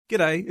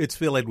G'day, it's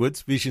Phil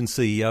Edwards, Vision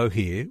CEO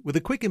here, with a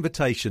quick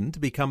invitation to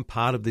become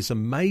part of this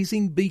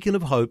amazing beacon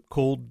of hope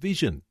called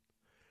Vision.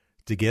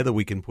 Together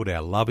we can put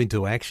our love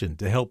into action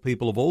to help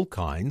people of all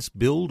kinds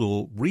build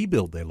or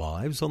rebuild their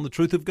lives on the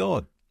truth of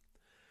God.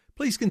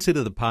 Please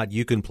consider the part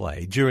you can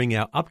play during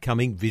our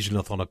upcoming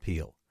Visionathon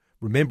appeal,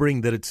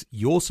 remembering that it's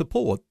your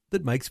support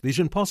that makes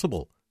Vision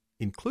possible,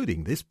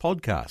 including this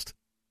podcast.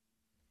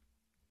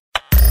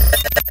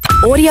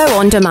 Audio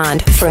on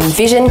demand from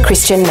Vision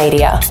Christian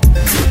Media.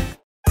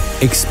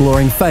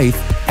 Exploring faith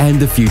and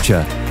the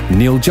future.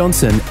 Neil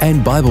Johnson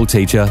and Bible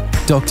teacher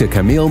Dr.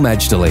 Kameel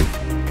Majdali.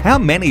 How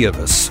many of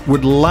us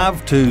would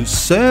love to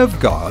serve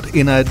God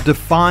in a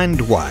defined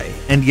way,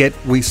 and yet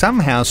we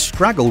somehow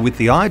struggle with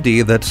the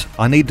idea that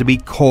I need to be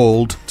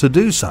called to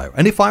do so?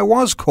 And if I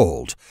was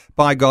called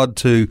by God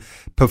to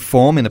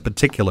perform in a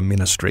particular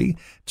ministry,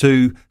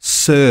 to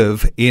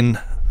serve in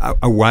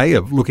a way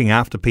of looking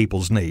after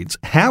people's needs,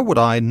 how would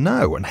I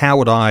know and how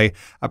would I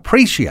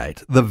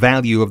appreciate the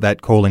value of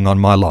that calling on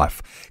my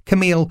life?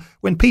 Kameel,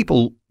 when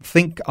people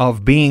think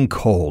of being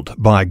called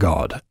by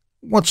God,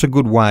 what's a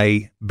good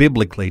way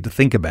biblically to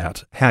think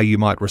about how you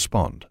might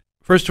respond?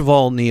 First of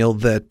all, Neil,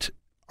 that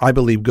I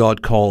believe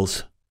God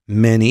calls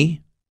many,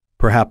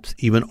 perhaps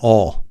even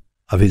all,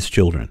 of his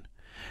children.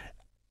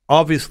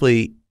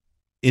 Obviously,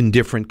 in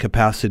different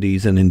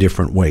capacities and in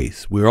different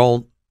ways. We're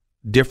all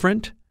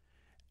different,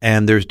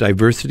 and there's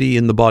diversity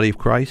in the body of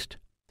Christ.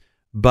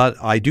 But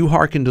I do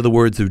hearken to the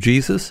words of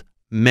Jesus,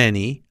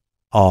 many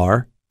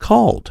are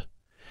called.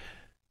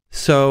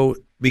 So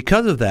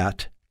because of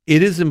that,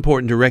 it is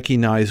important to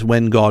recognize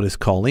when God is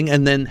calling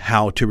and then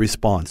how to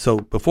respond. So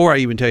before I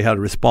even tell you how to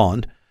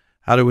respond,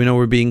 how do we know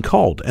we're being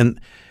called? And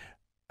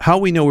how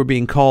we know we're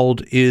being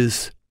called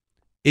is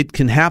it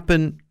can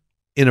happen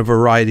in a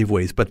variety of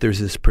ways, but there's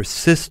this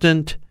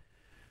persistent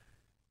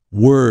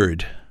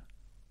word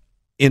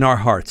in our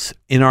hearts,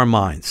 in our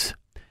minds.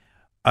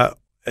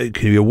 It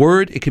could be a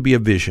word, it could be a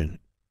vision.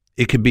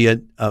 It could be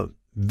a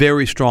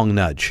very strong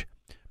nudge,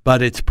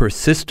 but it's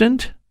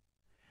persistent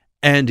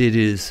and it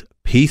is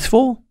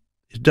peaceful.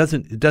 It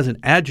doesn't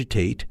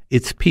agitate,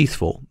 it's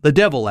peaceful. The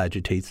devil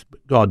agitates,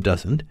 but God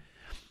doesn't.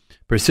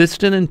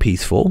 Persistent and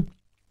peaceful.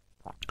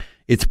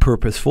 It's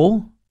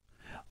purposeful,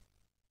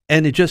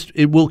 and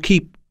it will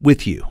keep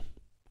with you.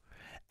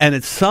 And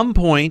at some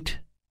point,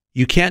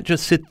 you can't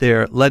just sit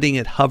there letting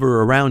it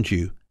hover around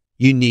you.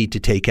 You need to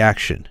take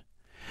action.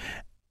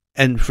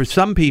 And for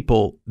some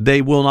people,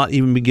 they will not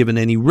even be given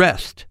any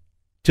rest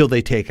till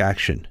they take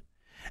action.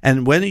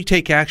 And when you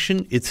take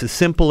action, it's as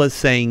simple as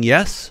saying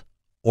yes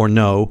or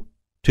no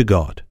to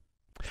God.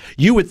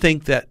 You would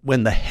think that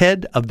when the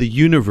head of the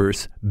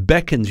universe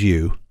beckons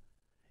you,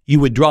 you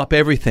would drop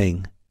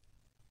everything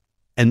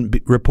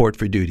and report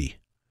for duty.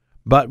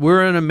 But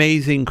we're an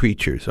amazing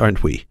creatures,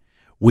 aren't we?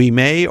 We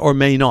may or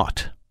may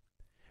not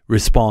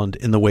respond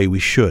in the way we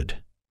should.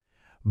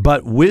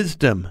 But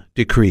wisdom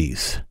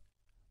decrees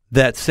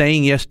that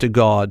saying yes to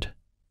God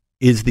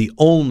is the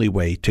only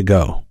way to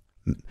go.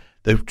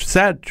 The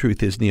sad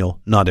truth is,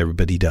 Neil, not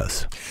everybody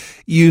does.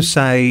 You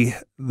say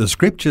the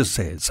scripture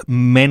says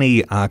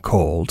many are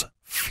called,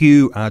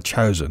 few are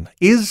chosen.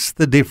 Is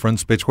the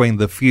difference between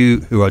the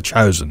few who are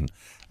chosen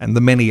and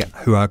the many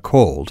who are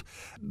called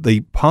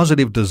the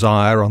positive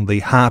desire on the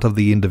heart of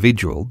the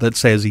individual that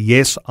says,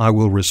 yes, I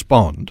will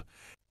respond?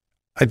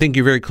 I think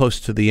you're very close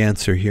to the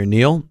answer here,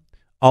 Neil.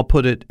 I'll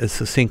put it as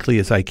succinctly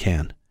as I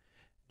can.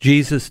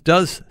 Jesus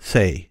does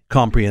say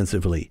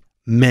comprehensively,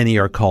 many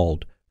are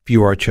called,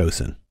 few are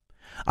chosen.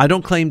 I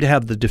don't claim to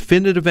have the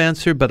definitive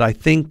answer, but I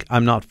think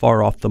I'm not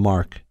far off the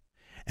mark.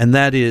 And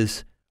that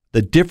is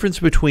the difference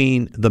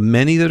between the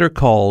many that are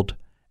called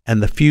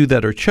and the few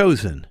that are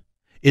chosen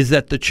is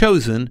that the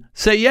chosen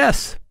say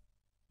yes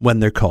when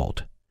they're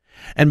called.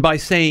 And by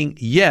saying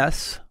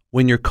yes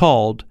when you're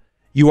called,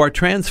 you are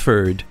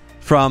transferred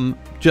from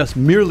just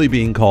merely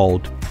being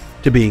called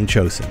to being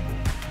chosen.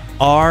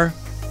 Our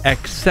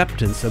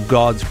acceptance of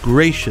God's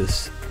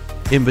gracious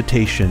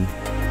invitation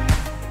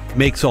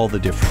makes all the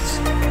difference.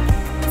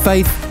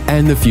 Faith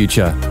and the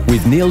Future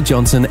with Neil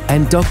Johnson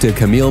and Dr.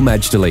 Kameel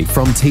Majdali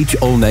from Teach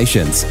All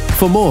Nations.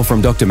 For more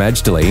from Dr.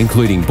 Majdali,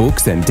 including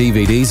books and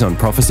DVDs on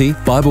prophecy,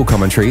 Bible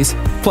commentaries,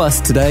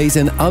 plus today's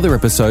and other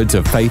episodes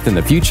of Faith and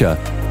the Future,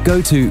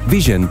 go to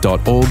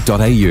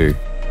vision.org.au.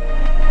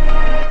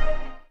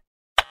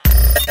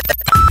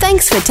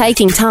 Thanks for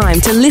taking time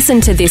to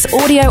listen to this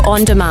audio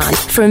on demand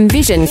from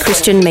Vision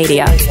Christian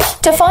Media.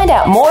 To find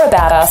out more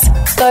about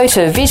us, go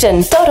to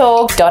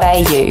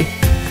vision.org.au.